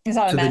 It's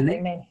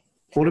automatically made.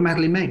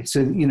 Automatically made. So,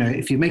 you know,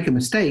 if you make a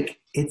mistake,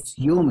 it's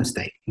your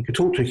mistake. You could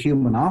talk to a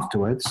human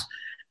afterwards,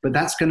 but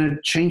that's going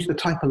to change the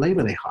type of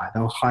labor they hire.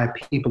 They'll hire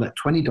people at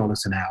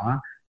 $20 an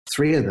hour,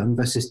 3 of them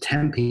versus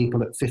 10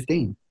 people at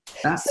 15.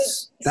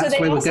 That's so they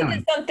where we're also going.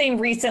 did something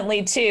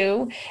recently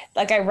too,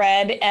 like I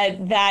read,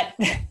 that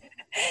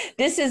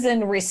this is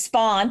in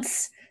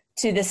response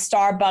to the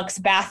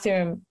Starbucks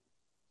bathroom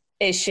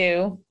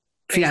issue.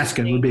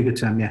 Fiasco would be a good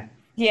term, yeah.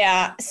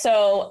 Yeah.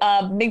 So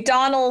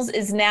McDonald's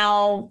is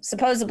now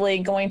supposedly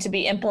going to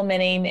be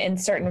implementing in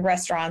certain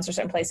restaurants or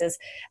certain places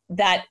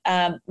that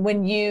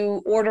when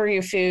you order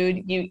your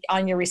food, you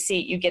on your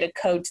receipt, you get a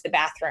code to the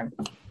bathroom.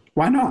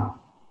 Why not?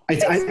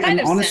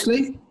 And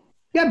honestly,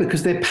 yeah,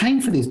 because they're paying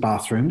for these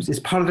bathrooms. It's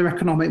part of their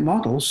economic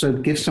model. So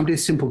give somebody a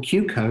simple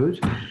Q code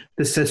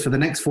that says for the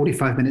next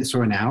 45 minutes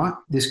or an hour,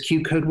 this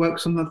Q code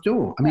works on the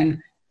door. I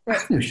mean,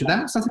 no, should that?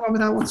 There's nothing wrong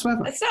with that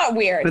whatsoever. It's not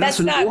weird.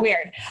 That's not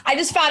weird. I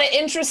just found it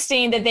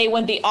interesting that they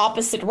went the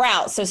opposite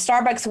route. So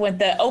Starbucks went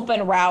the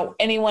open route.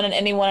 Anyone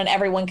and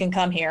everyone can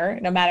come here,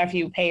 no matter if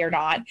you pay or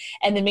not.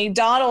 And then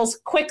McDonald's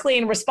quickly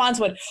in response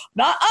went,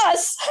 not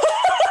us.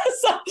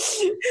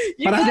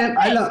 But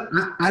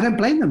I don't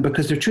blame them,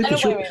 because the truth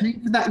is you're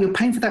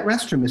paying for that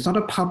restroom. It's not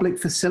a public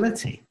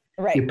facility.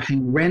 Right. You're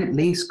paying rent,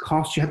 lease,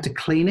 costs. You have to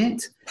clean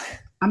it.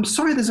 I'm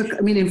sorry. In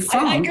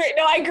France.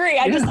 I agree.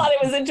 I just thought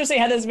it was interesting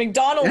how this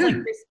McDonald's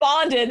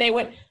responded. And they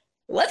went,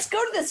 let's go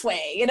to this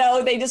way. You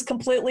know, they just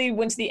completely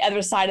went to the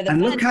other side of the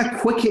fence. And look how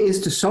quick it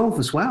is to solve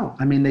as well.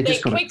 I mean, they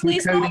just got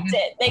quickly solved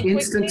it.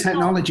 Instant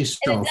technology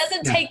solved. And it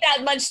doesn't take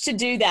that much to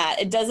do that.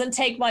 It doesn't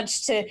take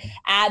much to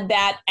add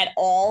that at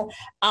all.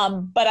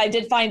 But I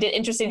did find it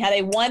interesting how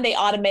they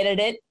automated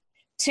it.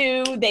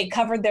 2, they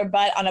covered their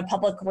butt on a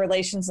public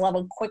relations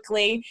level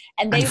quickly,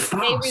 and they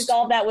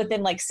resolved that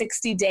within like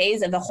 60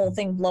 days of the whole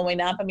thing blowing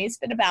up. I mean, it's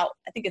been about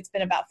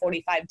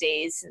 45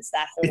 days since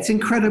that whole. It's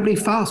incredibly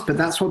fast, but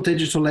that's what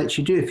digital lets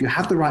you do. If you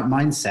have the right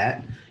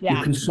mindset, you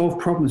can solve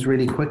problems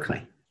really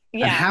quickly.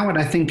 Yeah. And Howard,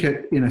 I think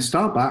at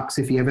Starbucks,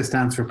 if he ever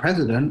stands for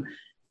president,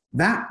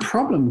 that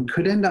problem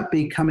could end up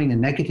becoming a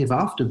negative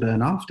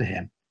afterburn after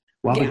him.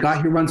 While the guy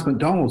who runs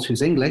McDonald's,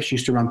 who's English,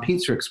 used to run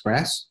Pizza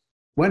Express,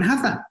 won't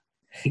have that.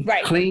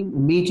 Right. Clean,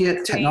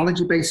 immediate,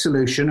 technology-based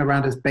solution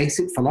around his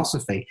basic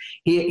philosophy.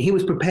 He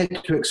was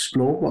prepared to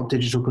explore what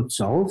digital could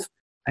solve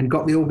and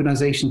got the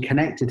organization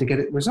connected to get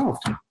it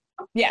resolved.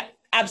 Yeah.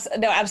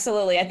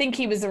 Absolutely. I think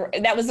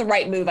that was the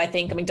right move, I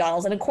think, at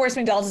McDonald's. And of course,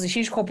 McDonald's is a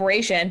huge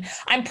corporation.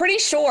 I'm pretty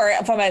sure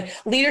from a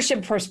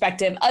leadership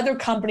perspective, other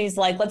companies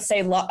like, let's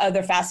say,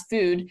 other fast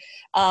food,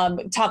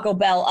 Taco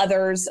Bell,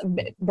 others,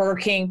 Burger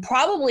King,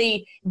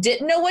 probably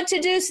didn't know what to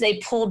do. So they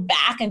pulled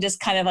back and just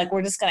kind of like,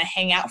 we're just going to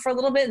hang out for a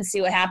little bit and see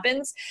what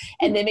happens.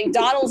 And then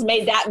McDonald's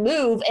made that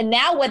move. And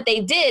now what they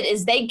did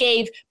is they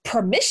gave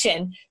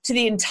permission to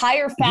the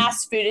entire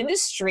fast food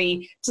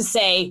industry to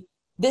say,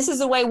 this is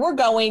the way we're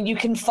going. You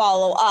can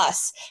follow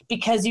us,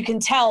 because you can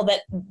tell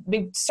that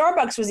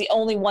Starbucks was the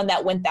only one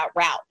that went that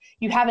route.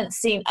 You haven't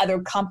seen other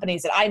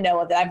companies that I know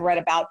of that I've read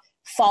about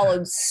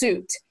followed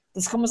suit.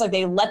 It's almost like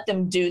they let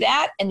them do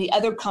that. And the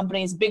other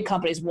companies, big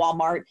companies,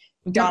 Walmart,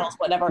 McDonald's,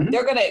 whatever,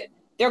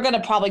 they're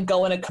gonna probably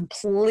go in a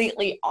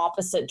completely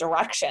opposite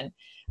direction.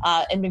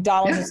 And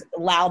McDonald's has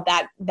allowed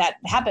that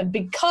happen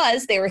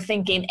because they were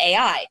thinking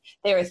AI.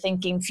 They were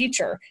thinking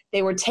future.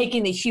 They were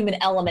taking the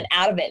human element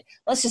out of it.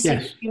 Let's just take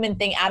the human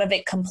thing out of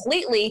it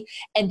completely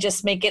and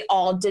just make it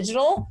all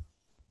digital.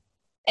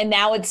 And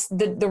now it's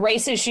the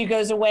race issue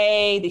goes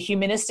away. The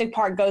humanistic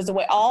part goes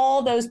away.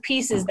 All those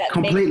pieces that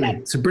completely. Make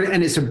that, it's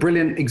a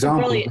brilliant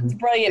example. It's a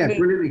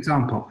brilliant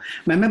example.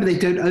 Remember, they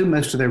don't own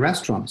most of their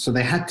restaurants, so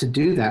they had to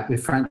do that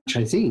with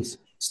franchisees.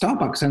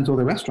 Starbucks owns all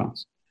their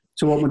restaurants.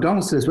 So what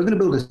McDonald's says, we're going to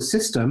build a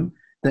system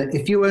that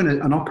if you own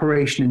an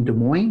operation in Des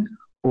Moines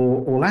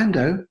or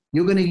Orlando,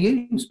 you're going to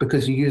use,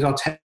 because you use our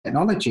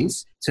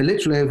technologies. So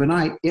literally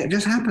overnight, it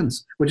just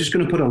happens. We're just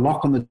going to put a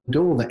lock on the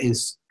door that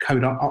is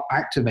code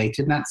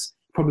activated, and that's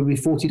probably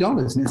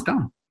 $40, and it's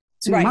done.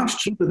 So much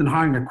cheaper than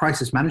hiring a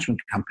crisis management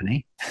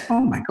company.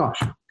 Oh my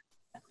gosh.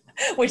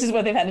 Which is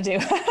what they've had to do.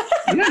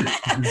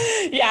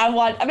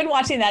 I've been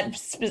watching that.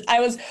 I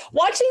was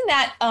watching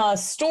that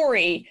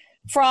story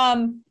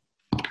from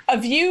a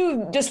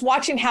view, just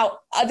watching how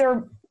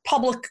other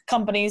public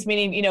companies,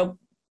 meaning,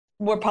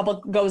 where public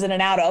goes in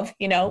and out of,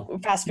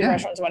 fast food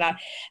restaurants and whatnot,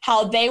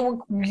 how they were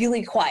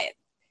really quiet.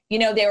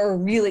 They were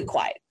really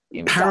quiet.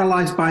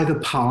 Paralyzed by the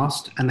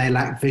past, and they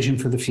lack vision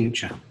for the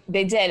future.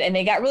 They did. And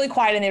they got really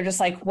quiet, and they're just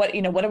like, what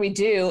do we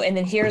do? And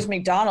then here's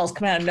McDonald's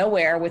coming out of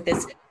nowhere with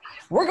this.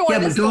 We're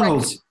going to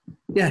McDonald's.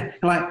 Yeah.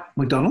 Like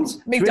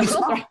McDonald's.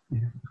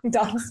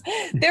 McDonald's.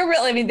 They're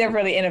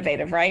really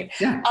innovative, right?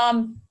 Yeah.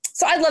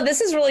 So I love,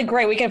 this is really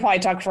great. We could probably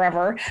talk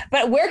forever,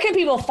 but where can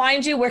people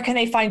find you? Where can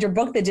they find your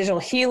book, The Digital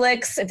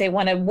Helix, if they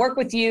want to work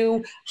with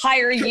you,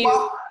 hire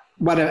you?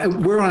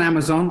 We're on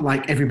Amazon,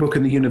 like every book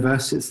in the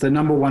universe. It's the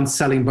 #1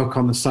 selling book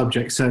on the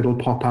subject, so it'll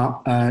pop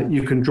up.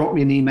 You can drop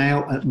me an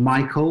email at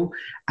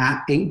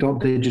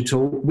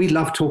michael@ink.digital. We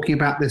love talking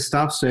about this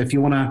stuff, so if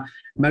you want to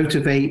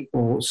motivate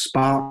or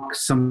spark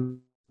some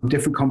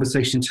different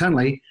conversation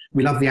internally,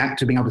 we love the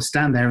act of being able to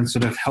stand there and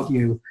sort of help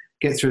you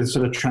get through the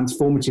sort of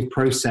transformative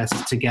process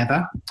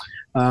together.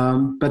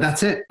 But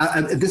that's it.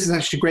 This is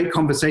actually a great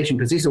conversation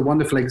because these are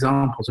wonderful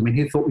examples. I mean,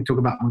 who thought we'd talk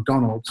about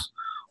McDonald's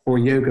or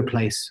a yoga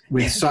place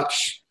with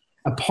such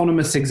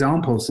eponymous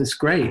examples? It's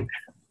great.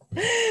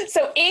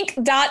 So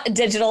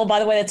ink.digital, by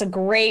the way, that's a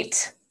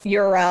great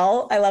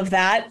URL. I love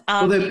that.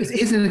 Although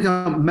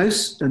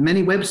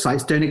many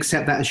websites don't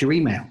accept that as your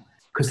email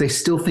because they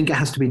still think it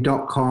has to be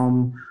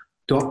 .com,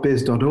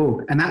 .biz,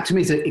 .org. And that to me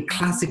is a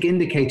classic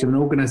indicator of an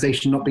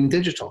organization not being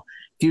digital.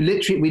 If you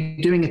we're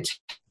doing a test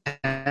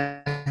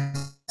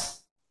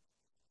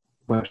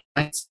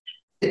website,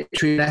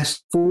 literally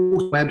less 4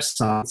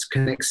 websites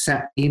can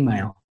accept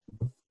email.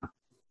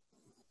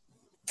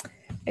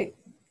 I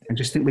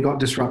just think we got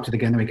disrupted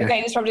again. There we go.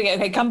 Okay, disrupted again.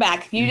 Okay, come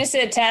back. You just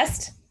did a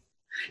test?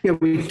 Yeah,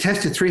 we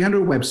tested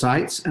 300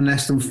 websites and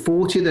less than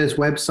 40 of those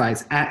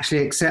websites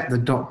actually accept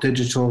the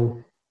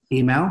 .digital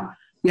email.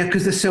 Yeah,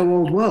 because they're so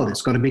old world.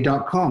 It's got to be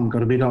 .com, got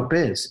to be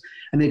 .biz.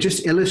 And it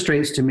just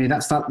illustrates to me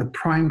that's like the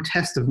prime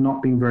test of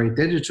not being very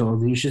digital.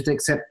 You should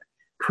accept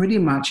pretty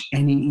much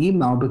any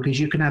email because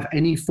you can have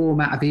any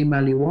format of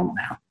email you want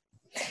now.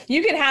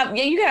 You can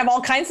have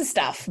all kinds of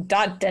stuff.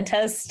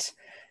 .dentist.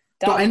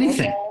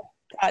 Anything.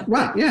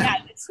 Right, yeah.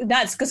 It's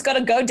nuts. Just go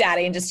to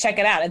GoDaddy and just check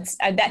it out.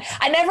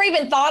 I never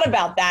even thought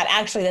about that,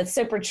 actually. That's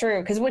super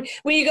true. Because when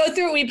you go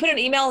through, when you put an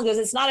email, it goes,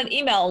 it's not an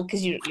email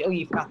because you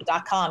forgot the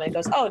 .com. And it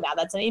goes, oh, now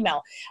that's an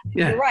email.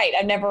 Yeah. You're right.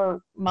 I've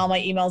never, all my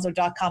emails are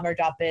 .com or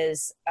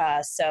 .biz.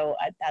 So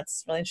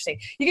that's really interesting.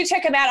 You can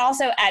check them out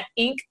also at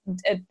the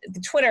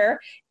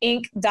Twitter,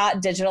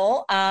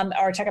 ink.digital,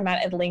 or check them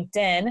out at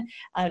LinkedIn,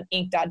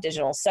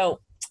 ink.digital. So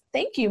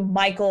thank you,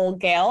 Michael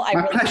Gale.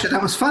 My pleasure.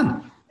 That was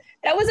fun.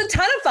 That was a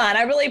ton of fun.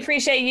 I really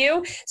appreciate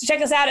you. So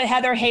check us out at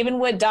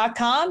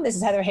heatherhavenwood.com. This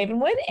is Heather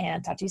Havenwood,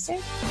 and talk to you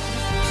soon.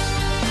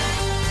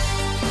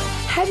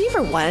 Have you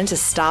ever wanted to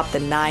stop the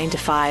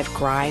 9-to-5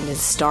 grind and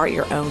start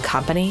your own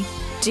company?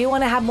 Do you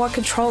want to have more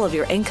control of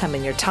your income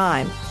and your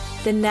time?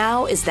 Then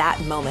now is that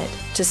moment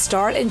to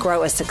start and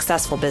grow a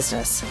successful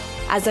business.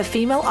 As a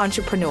female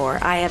entrepreneur,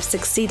 I have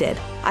succeeded.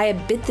 I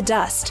have bit the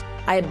dust.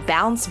 I have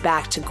bounced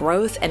back to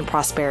growth and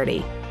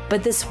prosperity.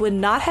 But this would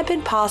not have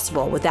been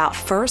possible without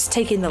first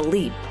taking the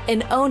leap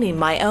and owning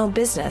my own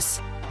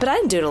business. But I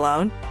didn't do it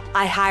alone.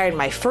 I hired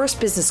my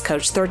first business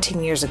coach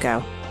 13 years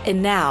ago.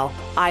 And now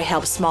I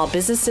help small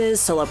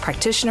businesses, solo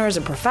practitioners,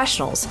 and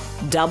professionals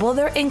double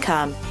their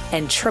income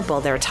and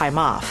triple their time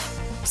off.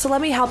 So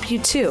let me help you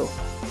too.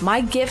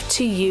 My gift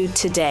to you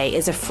today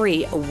is a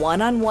free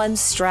one-on-one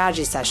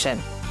strategy session.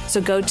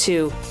 So go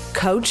to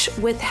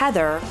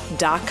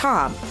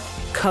coachwithheather.com,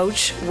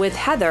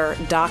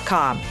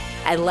 coachwithheather.com.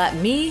 and let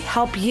me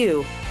help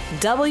you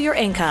double your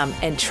income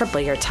and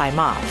triple your time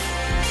off.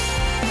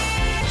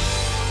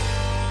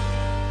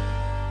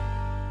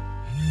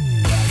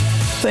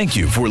 Thank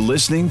you for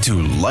listening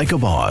to Like a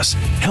Boss,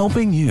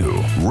 helping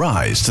you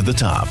rise to the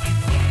top.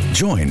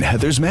 Join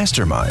Heather's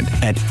mastermind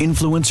at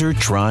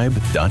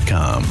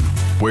influencertribe.com,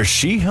 where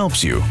she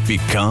helps you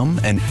become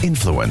an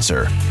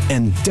influencer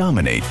and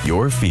dominate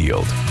your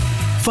field.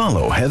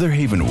 Follow Heather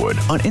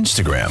Havenwood on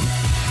Instagram.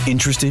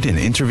 Interested in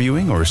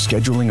interviewing or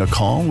scheduling a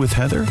call with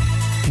Heather?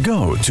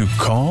 Go to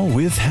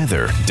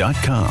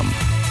callwithheather.com.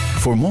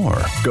 For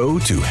more, go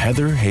to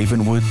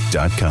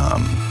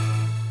heatherhavenwood.com.